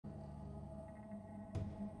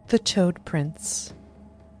The Toad Prince.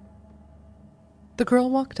 The girl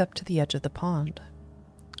walked up to the edge of the pond.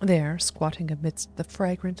 There, squatting amidst the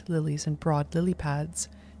fragrant lilies and broad lily pads,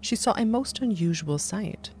 she saw a most unusual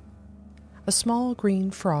sight. A small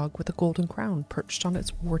green frog with a golden crown perched on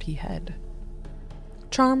its warty head.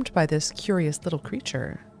 Charmed by this curious little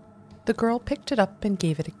creature, the girl picked it up and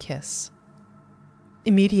gave it a kiss.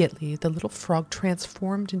 Immediately, the little frog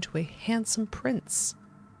transformed into a handsome prince.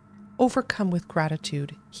 Overcome with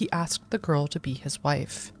gratitude, he asked the girl to be his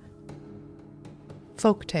wife.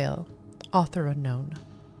 Folktale, author unknown.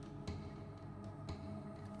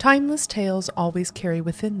 Timeless tales always carry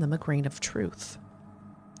within them a grain of truth.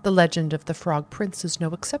 The legend of the Frog Prince is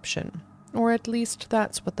no exception, or at least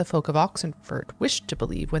that's what the folk of Oxenford wished to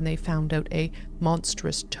believe when they found out a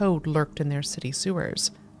monstrous toad lurked in their city sewers.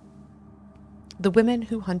 The women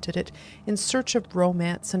who hunted it in search of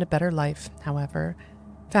romance and a better life, however,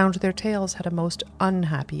 found their tales had a most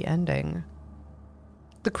unhappy ending.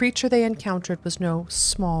 The creature they encountered was no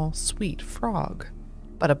small, sweet frog,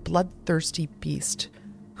 but a bloodthirsty beast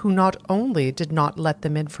who not only did not let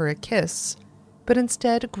them in for a kiss, but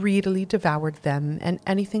instead greedily devoured them and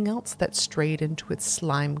anything else that strayed into its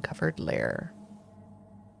slime-covered lair.